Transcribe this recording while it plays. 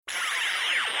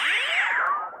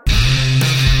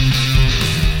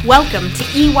Welcome to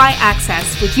EY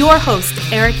Access with your host,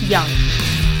 Eric Young.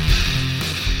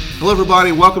 Hello,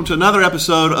 everybody. Welcome to another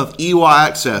episode of EY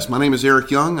Access. My name is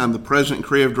Eric Young. I'm the President and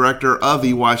Creative Director of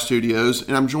EY Studios,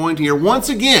 and I'm joined here once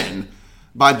again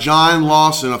by John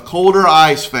Lawson of Colder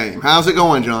Ice fame. How's it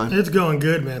going, John? It's going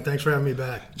good, man. Thanks for having me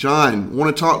back. John, I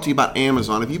want to talk to you about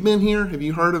Amazon. Have you been here? Have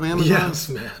you heard of Amazon? Yes,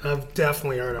 man. I've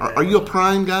definitely heard of it. Are you a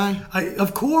Prime guy?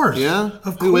 Of course. Yeah?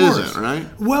 Of course. Who isn't, right?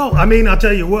 Well, I mean, I'll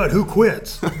tell you what. Who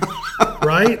quits?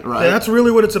 Right? That's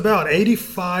really what it's about.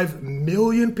 85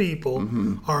 million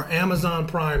people are Amazon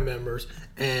Prime members,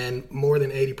 and more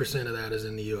than 80% of that is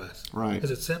in the U.S. Right.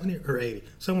 Is it 70 or 80?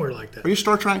 Somewhere like that. Are you a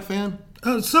Star Trek fan?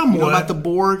 Somewhat. You know about the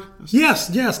Borg? Yes,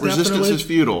 Resistance definitely. is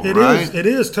futile, It right? is. It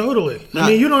is, totally. I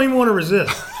mean, you don't even want to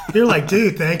resist. You're like,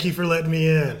 dude, thank you for letting me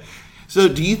in. So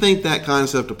do you think that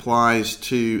concept applies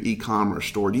to e-commerce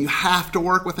store? Do you have to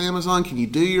work with Amazon? Can you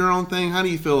do your own thing? How do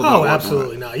you feel about Oh, working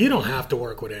absolutely not. You don't have to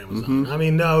work with Amazon. I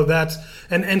mean, no, that's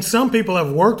and some people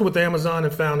have worked with Amazon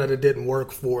and found that it didn't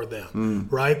work for them,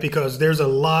 right? Because there's a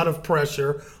lot of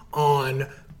pressure on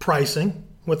pricing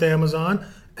with Amazon.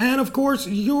 And of course,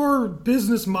 your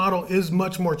business model is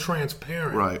much more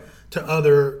transparent to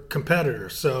other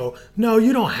competitors. So, no,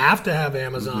 you don't have to have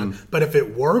Amazon. But if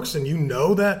it works and you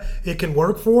know that it can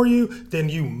work for you, then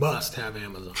you must have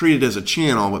Amazon. Treat it as a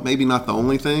channel, but maybe not the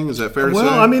only thing. Is that fair to say?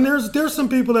 Well, I mean, there's some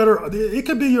people that are, it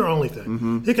could be your only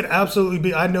thing. It could absolutely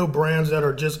be. I know brands that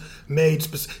are just made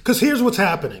specific. Because here's what's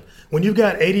happening. When you've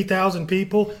got 80,000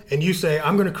 people and you say,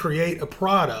 I'm going to create a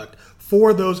product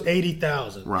for those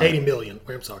 80,000, 80 million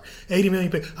people. I'm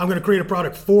going to create a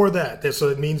product for that. So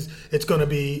it means it's going to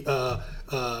be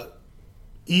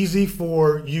easy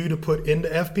for you to put into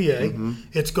FBA.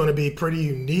 It's going to be pretty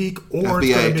unique. Or FBA,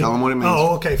 it's going to be, tell them what it means.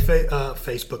 Oh, okay.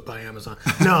 Facebook by Amazon.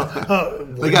 No.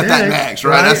 They got that next,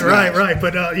 right? That's next. Right.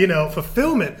 But,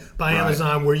 fulfillment by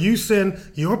Amazon, where you send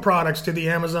your products to the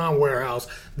Amazon warehouse,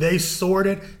 they sort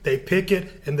it, they pick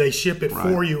it, and they ship it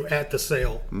for you at the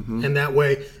sale. And that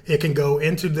way it can go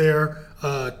into their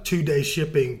 2-day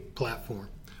shipping platform.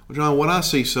 Well, John, what I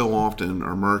see so often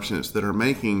are merchants that are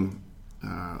making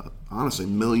honestly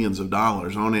millions of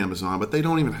dollars on Amazon, but they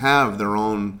don't even have their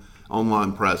own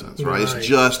online presence, right? It's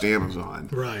just Amazon.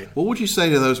 Right. What would you say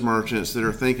to those merchants that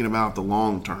are thinking about the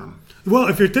long term? Well,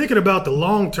 if you're thinking about the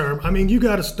long term, I mean, you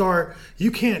got to start. You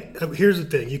can't. Here's the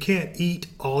thing: you can't eat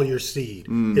all your seed.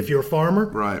 If you're a farmer,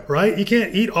 right, you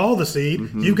can't eat all the seed.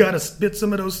 You've got to spit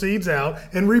some of those seeds out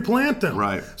and replant them.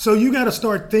 Right. So you got to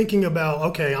start thinking about,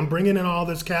 okay, I'm bringing in all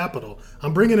this capital.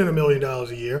 I'm bringing in $1 million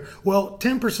a year. Well,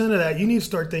 10% of that, you need to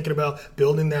start thinking about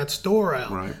building that store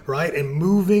out, right, and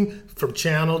moving from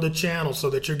channel to channel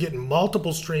so that you're getting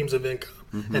multiple streams of income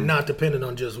and not dependent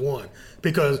on just one.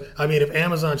 Because, I mean, if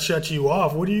Amazon shuts you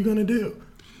off, what are you going to do?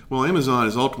 Well, Amazon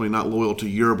is ultimately not loyal to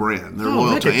your brand. They're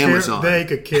loyal to Amazon. They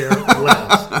could care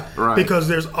less. Right. Because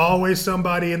there's always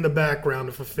somebody in the background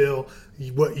to fulfill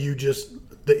what you just,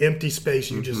 the empty space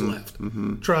you just left.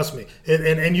 Trust me.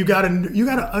 And you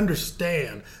gotta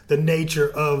understand the nature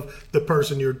of the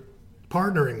person you're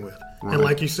partnering with. Right. And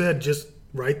like you said, just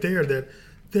right there, that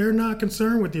they're not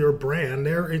concerned with your brand.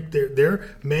 Their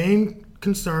main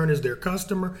concern is their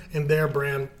customer and their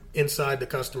brand inside the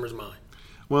customer's mind.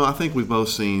 Well, I think we've both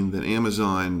seen that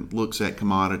Amazon looks at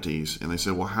commodities and they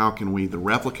say, well, how can we either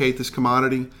replicate this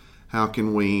commodity? How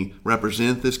can we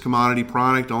represent this commodity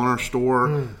product on our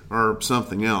store or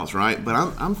something else, right? But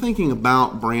I'm thinking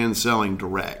about brand selling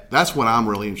direct. That's what I'm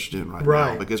really interested in right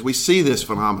now, because we see this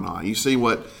phenomenon. You see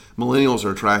what millennials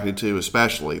are attracted to,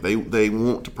 especially. They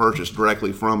want to purchase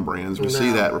directly from brands. We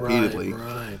see that repeatedly.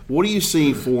 Right. What do you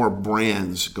see for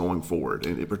brands going forward,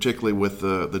 and particularly with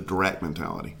the direct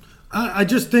mentality? I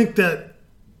just think that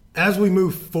as we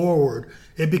move forward,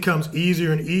 it becomes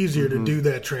easier and easier to do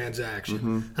that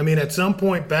transaction. I mean, at some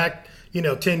point back,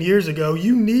 10 years ago,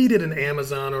 you needed an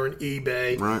Amazon or an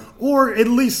eBay, or at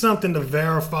least something to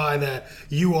verify that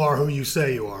you are who you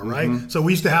say you are, right? So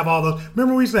we used to have all those.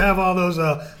 Remember, we used to have all those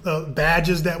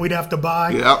badges that we'd have to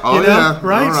buy. Yeah. Right.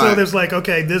 Right. So there's like,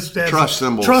 okay, this has trust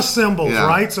symbols,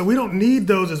 right? So we don't need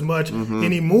those as much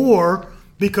anymore.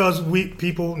 Because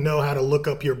people know how to look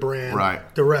up your brand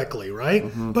directly, right?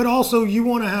 But also, you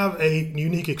want to have a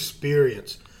unique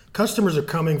experience. Customers are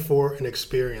coming for an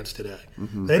experience today.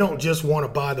 They don't just want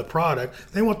to buy the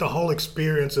product. They want the whole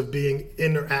experience of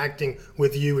interacting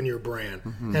with you and your brand.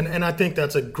 And I think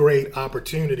that's a great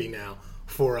opportunity now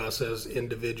for us as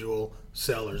individual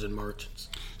sellers and merchants.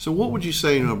 So what would you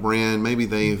say to a brand, maybe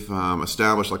they've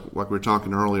established, like we were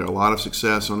talking earlier, a lot of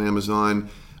success on Amazon,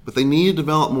 but they need to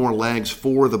develop more legs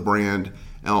for the brand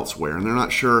elsewhere, and they're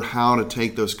not sure how to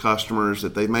take those customers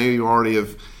that they maybe already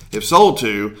have sold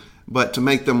to, but to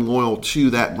make them loyal to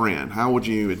that brand? How would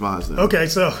you advise them? Okay,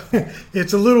 so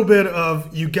it's a little bit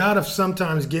of, you got to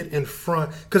sometimes get in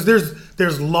front, because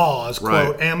there's laws,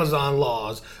 quote, Amazon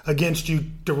laws, against you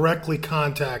directly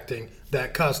contacting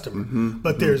that customer.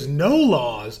 But there's no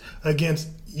laws against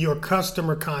your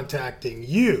customer contacting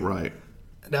you. Right.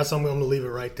 That's I'm going to leave it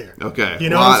right there. Okay. You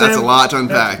know what I'm saying? That's a lot to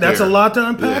unpack. That's a lot to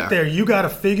unpack there. You got to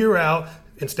figure out,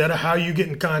 instead of how you get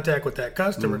in contact with that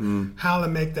customer, how to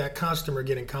make that customer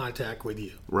get in contact with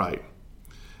you. Right.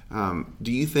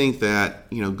 Do you think that,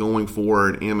 going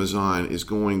forward, Amazon is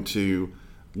going to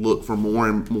look for more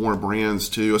and more brands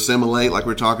to assimilate, like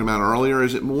we were talking about earlier?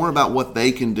 Is it more about what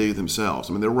they can do themselves?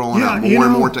 I mean, they're rolling out more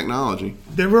and more technology.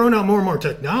 They're rolling out more and more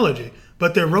technology,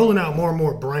 but they're rolling out more and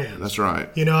more brands. That's right.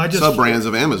 Sub-brands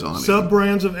of Amazon.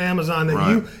 Sub-brands of Amazon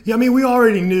that we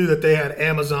already knew that they had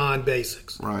Amazon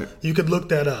Basics. Right. You could look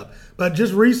that up. But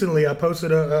just recently, I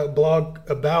posted a blog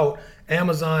about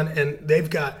Amazon, and they've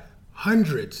got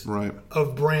hundreds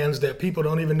of brands that people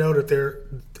don't even know that they're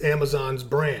Amazon's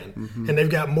brand. And they've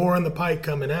got more in the pipe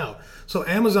coming out. So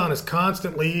Amazon is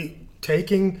constantly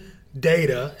taking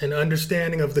data and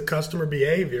understanding of the customer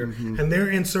behavior, and they're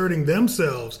inserting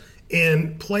themselves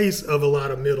in place of a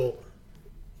lot of middle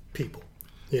people.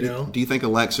 Do you think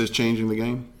Alexa is changing the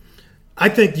game? I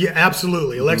think,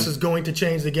 absolutely. Alexa's going to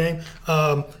change the game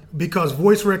because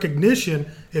voice recognition,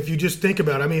 if you just think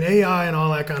about it, I mean, AI and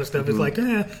all that kind of stuff is like,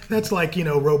 that's like,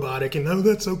 robotic, and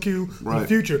that's so cute in the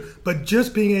future. But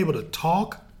just being able to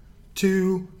talk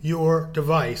to your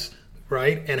device,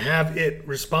 right, and have it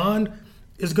respond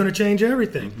is going to change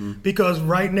everything. Because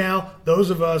right now, those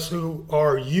of us who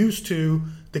are used to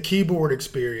the keyboard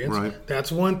experience, that's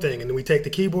one thing. And then we take the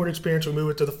keyboard experience, we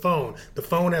move it to the phone. The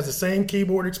phone has the same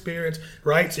keyboard experience,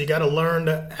 right? So you got to learn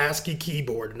the ASCII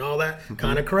keyboard and all that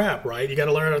kind of crap, right? You got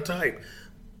to learn how to type.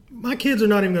 My kids are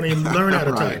not even going to learn how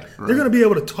to type. They're going to be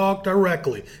able to talk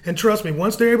directly. And trust me,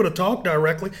 once they're able to talk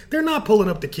directly, they're not pulling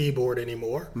up the keyboard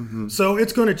anymore. So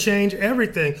it's going to change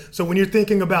everything. So when you're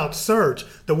thinking about search,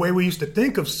 the way we used to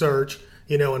think of search,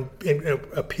 and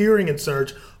appearing in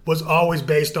search was always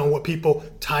based on what people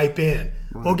type in.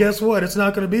 Well, guess what? It's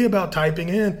not going to be about typing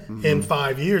in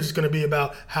 5 years. It's going to be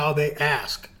about how they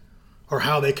ask or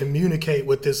how they communicate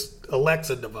with this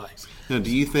Alexa device. Now,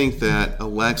 do you think that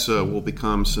Alexa will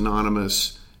become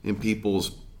synonymous in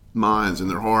people's minds and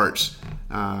their hearts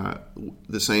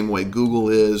the same way Google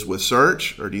is with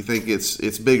search, or do you think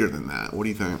it's bigger than that? What do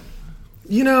you think?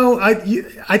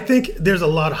 I think there's a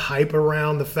lot of hype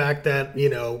around the fact that,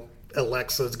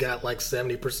 Alexa's got like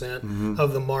 70%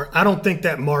 of the market. I don't think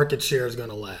that market share is going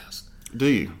to last. Do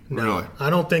you? No, really? I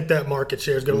don't think that market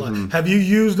share is going to last. Have you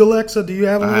used Alexa? Do you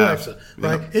have an Alexa?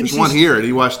 Right. There's one here at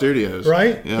EY Studios.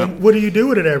 Right? Yeah. And what do you do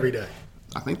with it every day?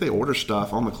 I think they order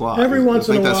stuff on the clock. Every once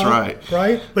in a while. I think that's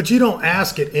right. But you don't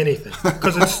ask it anything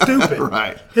because it's stupid.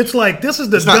 Right. It's like, this is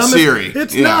the dumbest. Not Siri.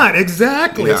 It's not.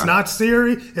 Exactly. Yeah. It's not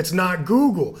Siri. It's not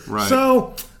Google. Right.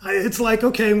 So it's like,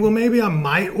 okay, well, maybe I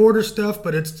might order stuff,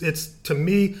 but it's to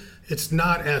me, it's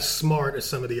not as smart as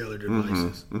some of the other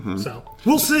devices. So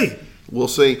we'll see. We'll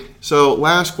see. So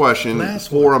last question.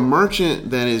 For a merchant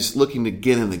that is looking to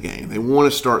get in the game, they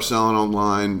want to start selling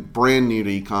online, brand new to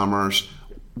e-commerce,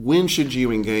 when should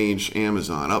you engage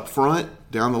Amazon? Up front?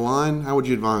 Down the line? How would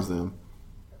you advise them?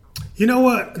 You know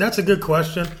what? That's a good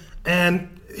question.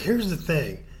 And here's the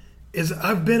thing, is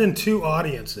I've been in two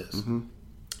audiences.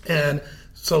 And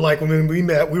so like when we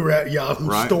met, we were at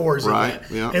Yahoo stores.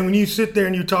 And when you sit there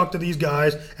and you talk to these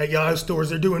guys at Yahoo stores,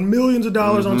 they're doing millions of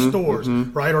dollars on stores,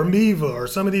 right? Or Miva or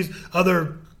some of these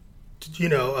other,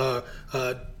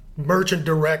 merchant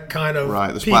direct kind of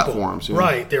people. Platforms. Yeah.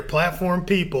 Right. They're platform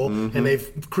people and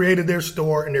they've created their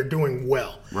store and they're doing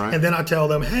well. Right. And then I tell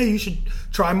them, hey, you should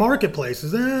try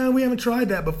marketplaces. We haven't tried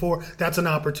that before. That's an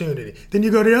opportunity. Then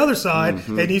you go to the other side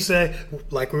and you say,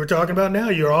 like we were talking about now,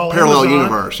 you're all parallel Amazon.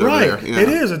 Universe over right. there. Yeah. It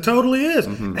is. It totally is.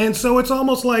 And so it's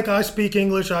almost like I speak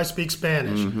English, I speak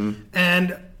Spanish.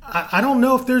 And I don't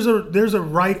know if there's a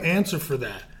right answer for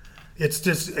that. It's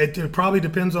just, it probably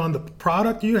depends on the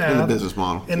product you have. And the business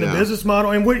model. And the business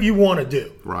model and what you want to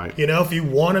do. Right. If you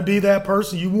want to be that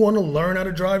person, you want to learn how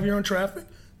to drive your own traffic,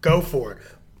 go for it.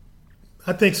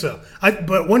 I think so.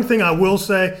 But one thing I will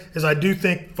say is I do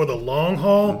think for the long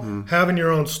haul, having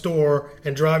your own store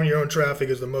and driving your own traffic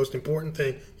is the most important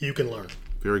thing you can learn.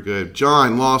 Very good.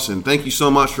 John Lawson, thank you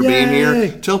so much for being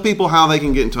here. Tell people how they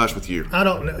can get in touch with you. I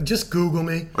don't know. Just Google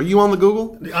me. Are you on the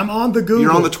Google? I'm on the Google.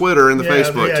 You're on the Twitter and the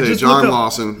Facebook, too. John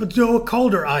Lawson.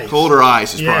 Colder Ice. Colder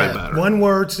Ice is probably better. One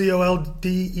word,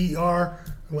 Colder.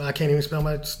 Well, I can't even spell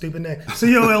my stupid name.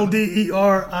 Colderice.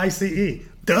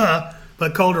 Duh.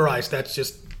 But Colder Ice, that's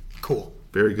just Cool.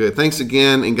 Very good. Thanks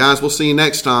again. And guys, we'll see you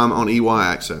next time on EY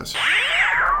Access.